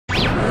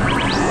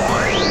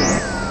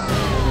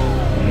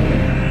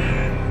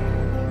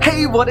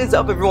what is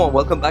up everyone?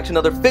 Welcome back to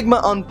another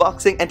Figma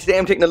unboxing, and today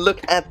I'm taking a look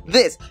at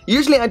this.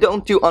 Usually I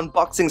don't do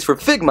unboxings for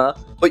Figma,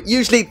 but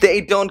usually they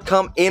don't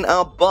come in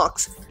a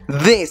box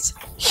this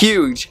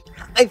huge.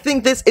 I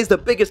think this is the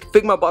biggest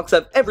Figma box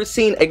I've ever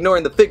seen,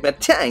 ignoring the Figma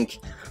tank.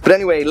 But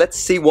anyway, let's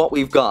see what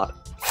we've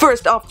got.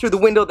 First off, through the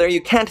window there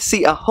you can't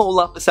see a whole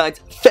lot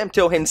besides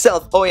Femto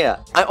himself. Oh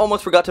yeah, I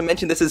almost forgot to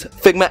mention this is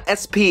Figma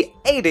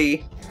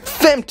SP-80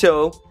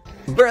 Femto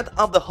Birth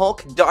of the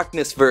Hulk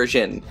Darkness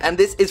version. And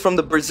this is from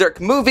the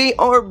BERSERK movie,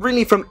 or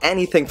really from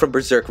anything from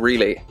BERSERK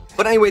really.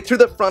 But anyway, through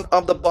the front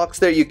of the box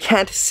there you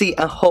can't see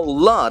a whole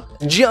lot,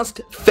 just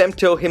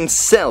Femto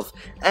himself.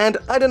 And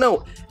I don't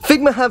know,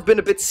 Figma have been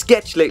a bit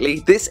sketch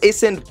lately. This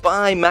isn't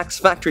by Max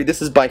Factory,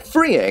 this is by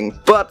Freeing.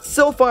 But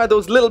so far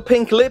those little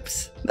pink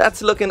lips,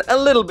 that's looking a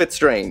little bit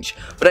strange.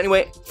 But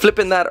anyway,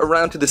 flipping that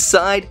around to the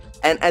side,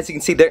 and as you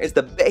can see there is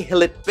the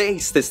BERSERK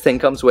base this thing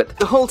comes with.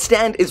 The whole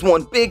stand is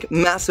one big,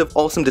 massive,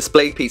 awesome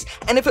display piece.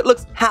 And if it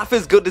looks half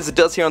as good as it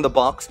does here on the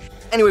box.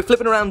 Anyway,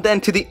 flipping around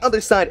then to the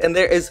other side, and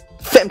there is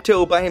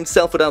Femto by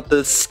himself without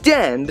the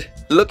stand,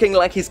 looking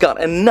like he's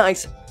got a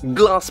nice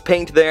gloss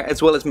paint there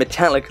as well as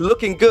metallic,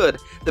 looking good.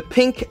 The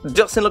pink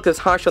doesn't look as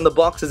harsh on the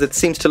box as it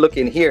seems to look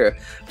in here.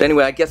 But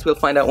anyway, I guess we'll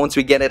find out once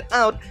we get it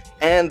out.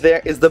 And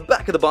there is the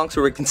back of the box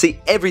where we can see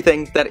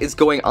everything that is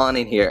going on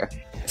in here.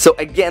 So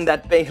again,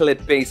 that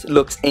BERSERK base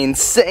looks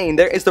insane.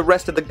 There is the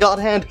rest of the God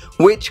Hand,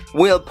 which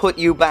will put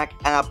you back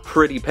a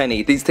pretty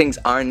penny. These things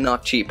are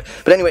not cheap.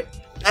 But anyway,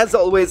 as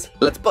always,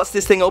 let's bust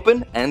this thing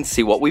open and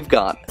see what we've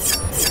got.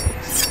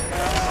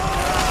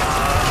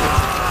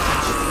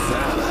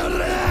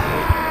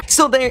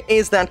 So there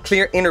is that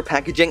clear inner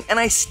packaging, and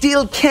I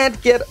still can't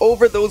get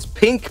over those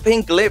pink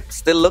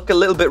lips. They look a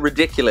little bit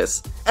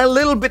ridiculous. A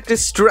little bit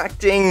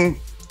distracting.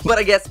 But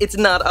I guess it's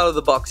not out of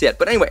the box yet.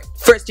 But anyway,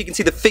 first you can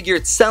see the figure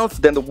itself,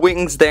 then the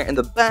wings there in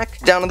the back.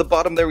 Down on the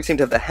bottom there we seem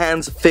to have the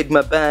hands,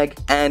 Figma bag,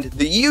 and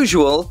the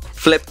usual.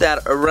 Flip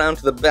that around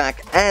to the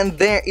back, and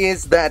there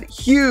is that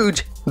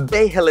huge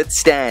BERSERK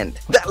stand.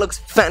 That looks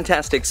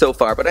fantastic so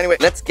far. But anyway,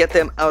 let's get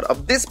them out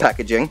of this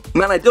packaging.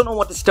 Man, I don't know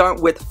what to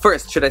start with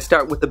first. Should I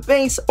start with the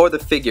base or the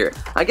figure?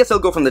 I guess I'll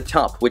go from the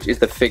top, which is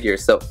the figure.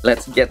 So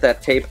let's get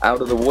that tape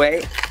out of the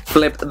way.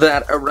 Flip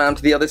that around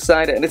to the other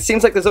side, and it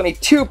seems like there's only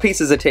 2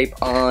 pieces of tape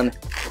on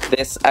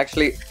this.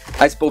 Actually,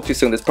 I spoke too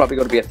soon. There's probably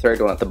going to be a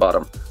third one at the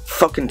bottom.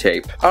 Fucking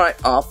tape. Alright,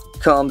 off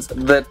comes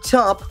the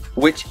top,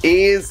 which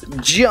is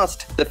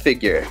just the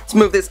figure. Let's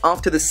move this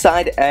off to the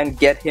side and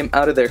get him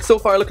out of there. So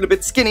far looking a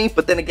bit skinny,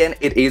 but then again,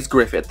 it is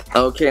Griffith.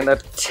 Okay, and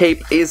that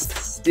tape is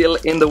still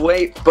in the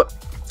way, but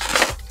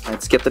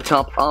let's get the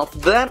top off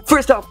that.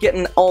 First off,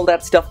 getting all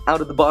that stuff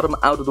out of the bottom,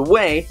 out of the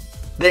way.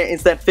 There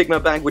is that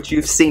Figma bag which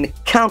you've seen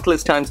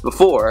countless times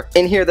before.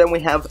 In here then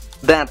we have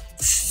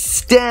that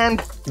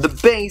stand, the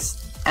base,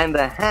 and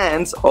the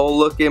hands all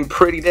looking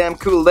pretty damn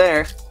cool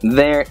there.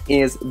 There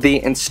is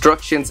the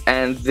instructions,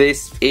 and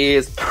this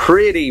is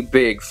pretty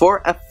big.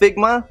 For a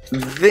Figma,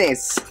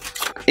 this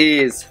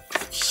is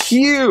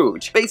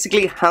huge.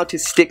 Basically how to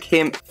stick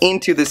him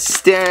into the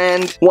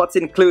stand, what's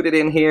included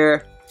in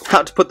here,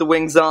 how to put the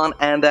wings on,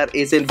 and that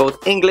is in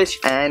both English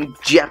and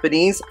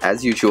Japanese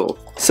as usual.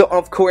 So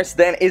of course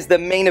then is the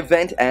main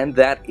event, and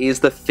that is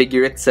the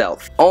figure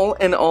itself. All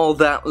in all,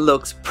 that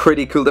looks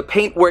pretty cool. The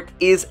paintwork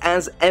is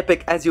as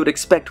epic as you would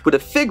expect with a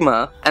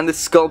Figma, and the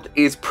sculpt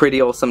is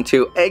pretty awesome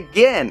too.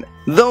 Again,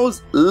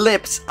 those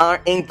lips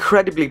are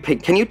incredibly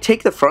pink. Can you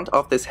take the front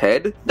off this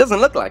head? Doesn't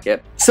look like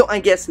it. So I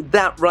guess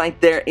that right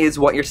there is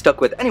what you're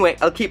stuck with. Anyway,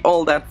 I'll keep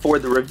all that for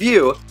the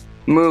review.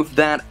 Move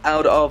that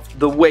out of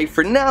the way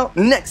for now.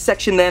 Next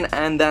section then,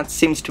 and that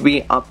seems to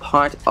be a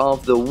part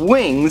of the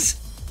wings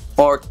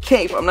or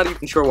cape. I'm not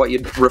even sure what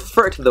you'd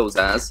refer to those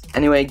as.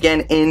 Anyway,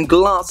 again in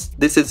gloss,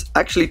 this is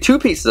actually 2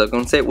 pieces. I was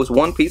going to say it was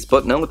 1 piece,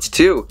 but no, it's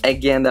 2.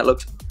 Again, that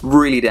looks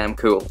really damn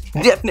cool.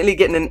 Definitely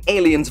getting an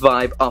Aliens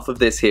vibe off of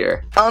this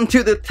here. On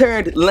to the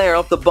third layer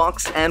of the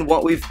box, and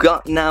what we've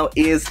got now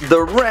is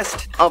the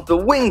rest of the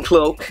wing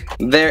cloak.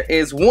 There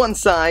is one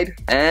side,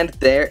 and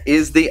there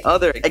is the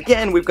other.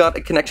 Again, we've got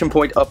a connection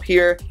point up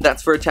here.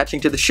 That's for attaching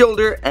to the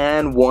shoulder,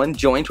 and one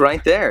joint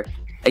right there.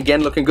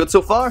 Again, looking good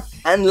so far.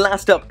 And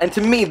last up, and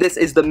to me this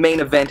is the main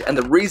event and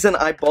the reason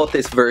I bought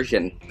this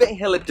version,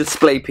 BERSERK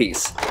display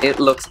piece. It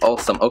looks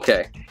awesome.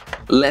 Okay,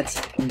 let's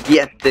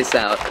get this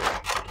out.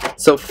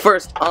 So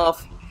first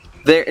off,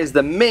 there is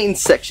the main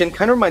section.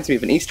 Kind of reminds me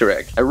of an Easter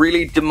egg. A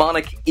really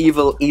demonic,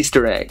 evil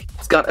Easter egg.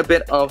 It's got a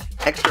bit of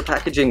extra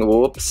packaging,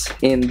 whoops,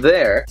 in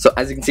there. So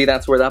as you can see,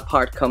 that's where that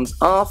part comes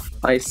off.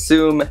 I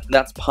assume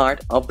that's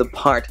part of the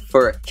part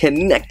for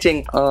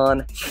connecting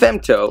on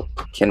Femto.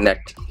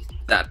 Connect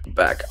that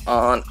back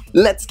on.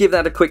 Let's give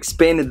that a quick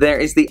spin. There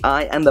is the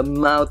eye and the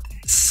mouth.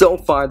 So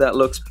far that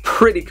looks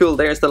pretty cool.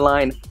 There's the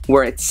line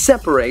where it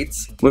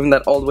separates. Moving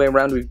that all the way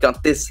around, we've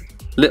got this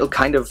little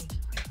kind of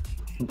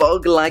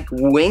bug-like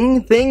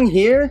wing thing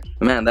here.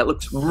 Man, that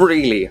looks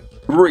really,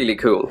 really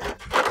cool.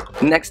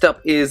 Next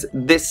up is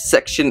this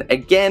section,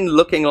 again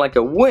looking like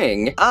a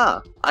wing.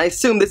 I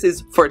assume this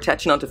is for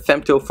attaching onto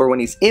Femto for when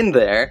he's in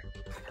there.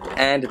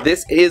 And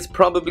this is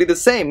probably the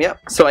same, yep.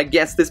 So I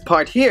guess this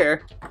part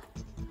here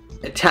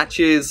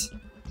attaches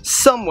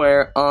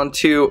somewhere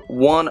onto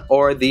one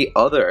or the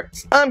other.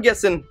 I'm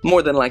guessing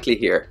more than likely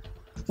here.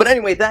 But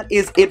anyway, that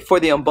is it for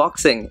the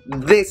unboxing.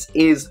 This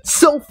is,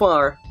 so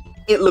far,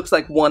 it looks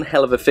like one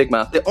hell of a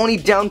Figma. The only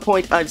down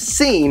point I've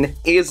seen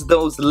is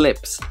those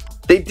lips.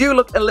 They do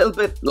look a little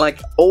bit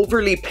like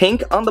overly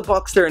pink on the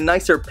box. They're a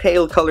nicer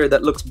pale color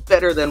that looks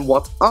better than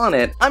what's on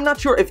it. I'm not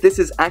sure if this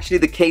is actually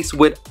the case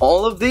with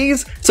all of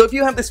these. So if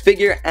you have this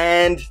figure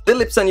and the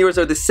lips on yours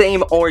are the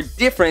same or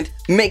different,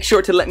 make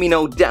sure to let me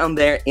know down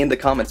there in the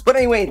comments. But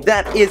anyway,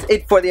 that is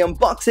it for the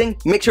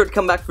unboxing. Make sure to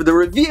come back for the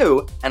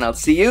review and I'll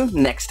see you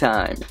next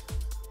time.